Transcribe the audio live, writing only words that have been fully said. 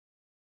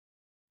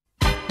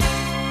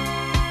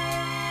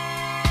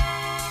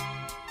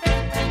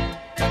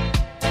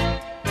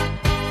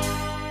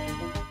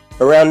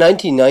Around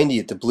 1990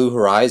 at the Blue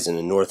Horizon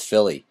in North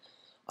Philly,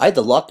 I had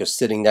the luck of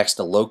sitting next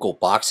to local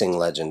boxing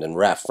legend and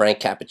ref Frank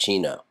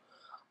Cappuccino.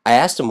 I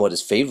asked him what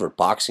his favorite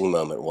boxing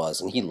moment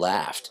was, and he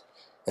laughed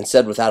and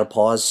said without a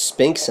pause,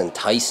 Spinks and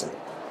Tyson.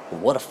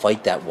 And what a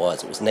fight that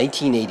was. It was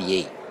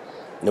 1988,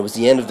 and it was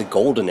the end of the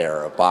golden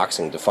era of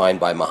boxing defined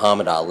by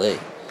Muhammad Ali,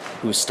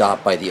 who was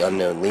stopped by the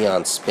unknown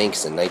Leon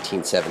Spinks in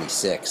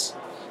 1976.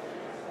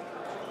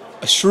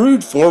 A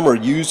shrewd former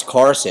used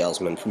car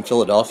salesman from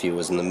Philadelphia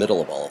was in the middle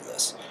of all of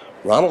this.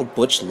 Ronald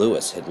Butch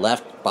Lewis had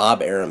left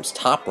Bob Arum's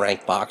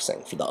top-ranked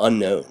boxing for the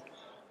unknown,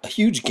 a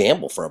huge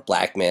gamble for a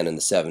black man in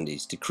the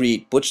 70s to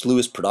create Butch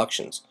Lewis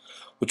Productions,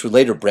 which would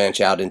later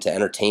branch out into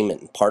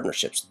entertainment and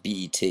partnerships with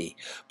BET.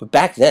 But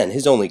back then,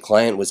 his only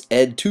client was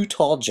Ed Too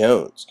Tall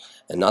Jones,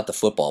 and not the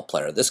football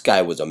player. This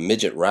guy was a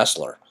midget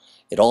wrestler.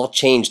 It all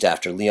changed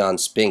after Leon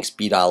Spinks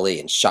beat Ali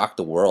and shocked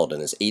the world in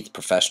his 8th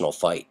professional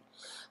fight.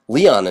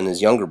 Leon and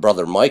his younger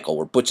brother Michael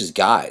were Butch's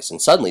guys, and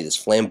suddenly this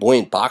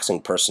flamboyant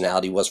boxing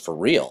personality was for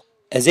real.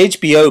 As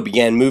HBO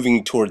began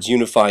moving towards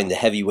unifying the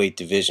heavyweight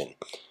division,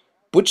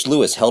 Butch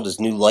Lewis held his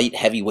new light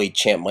heavyweight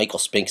champ Michael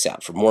Spinks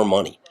out for more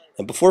money,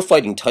 and before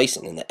fighting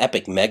Tyson in the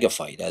epic mega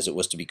fight, as it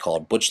was to be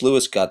called, Butch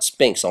Lewis got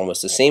Spinks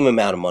almost the same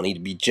amount of money to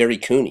beat Jerry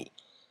Cooney.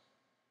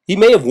 He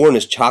may have worn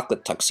his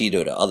chocolate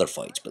tuxedo to other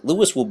fights, but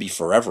Lewis will be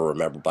forever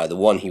remembered by the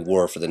one he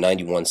wore for the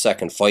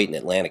 91-second fight in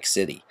Atlantic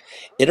City.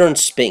 It earned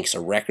Spinks a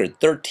record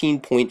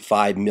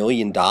 $13.5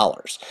 million,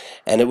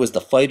 and it was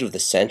the fight of the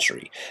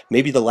century,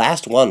 maybe the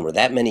last one where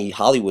that many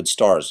Hollywood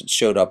stars had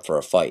showed up for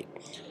a fight.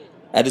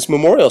 At his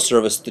memorial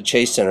service at the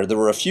Chase Center, there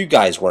were a few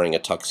guys wearing a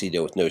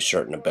tuxedo with no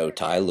shirt and a bow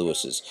tie,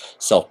 Lewis's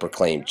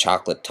self-proclaimed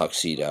chocolate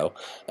tuxedo,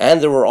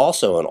 and there were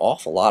also an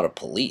awful lot of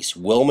police.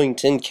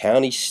 Wilmington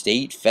County,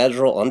 state,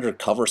 federal,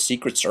 undercover,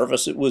 Secret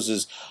Service. It was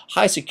as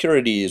high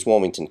security as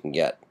Wilmington can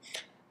get.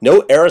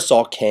 No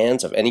aerosol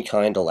cans of any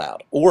kind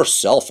allowed, or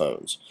cell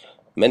phones.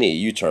 Many a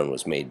U-turn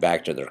was made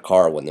back to their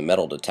car when the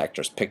metal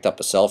detectors picked up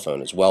a cell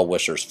phone as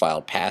well-wishers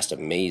filed past a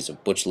maze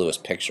of Butch Lewis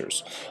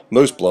pictures,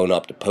 most blown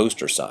up to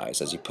poster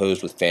size as he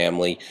posed with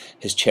family,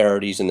 his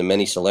charities, and the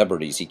many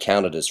celebrities he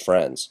counted as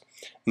friends.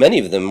 Many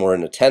of them were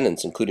in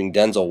attendance, including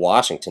Denzel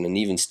Washington and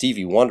even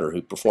Stevie Wonder,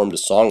 who performed a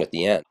song at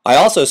the end. I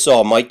also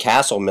saw Mike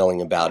Castle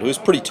milling about, who was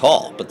pretty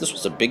tall, but this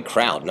was a big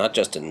crowd, not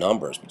just in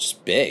numbers, but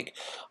just big.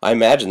 I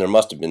imagine there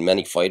must have been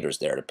many fighters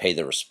there to pay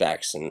their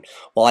respects, and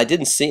while I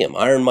didn't see him,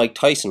 Iron Mike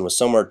Tyson was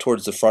somewhere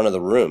towards the front of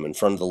the room, in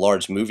front of the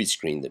large movie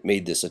screen that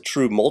made this a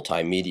true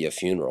multimedia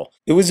funeral.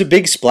 It was a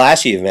big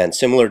splashy event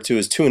similar to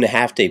his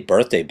 2.5-day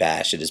birthday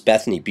bash at his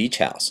Bethany Beach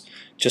house,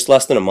 just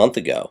less than a month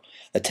ago,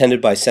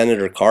 attended by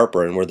Senator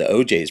Carper and where the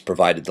OJs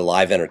provided the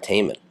live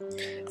entertainment.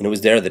 And it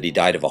was there that he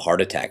died of a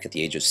heart attack at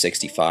the age of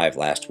 65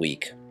 last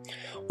week.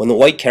 When the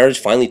white carriage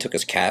finally took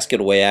his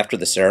casket away after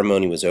the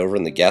ceremony was over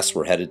and the guests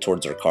were headed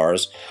towards their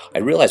cars, I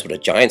realized what a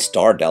giant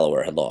star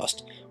Delaware had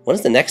lost. When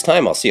is the next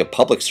time I'll see a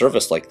public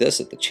service like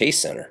this at the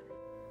Chase Center?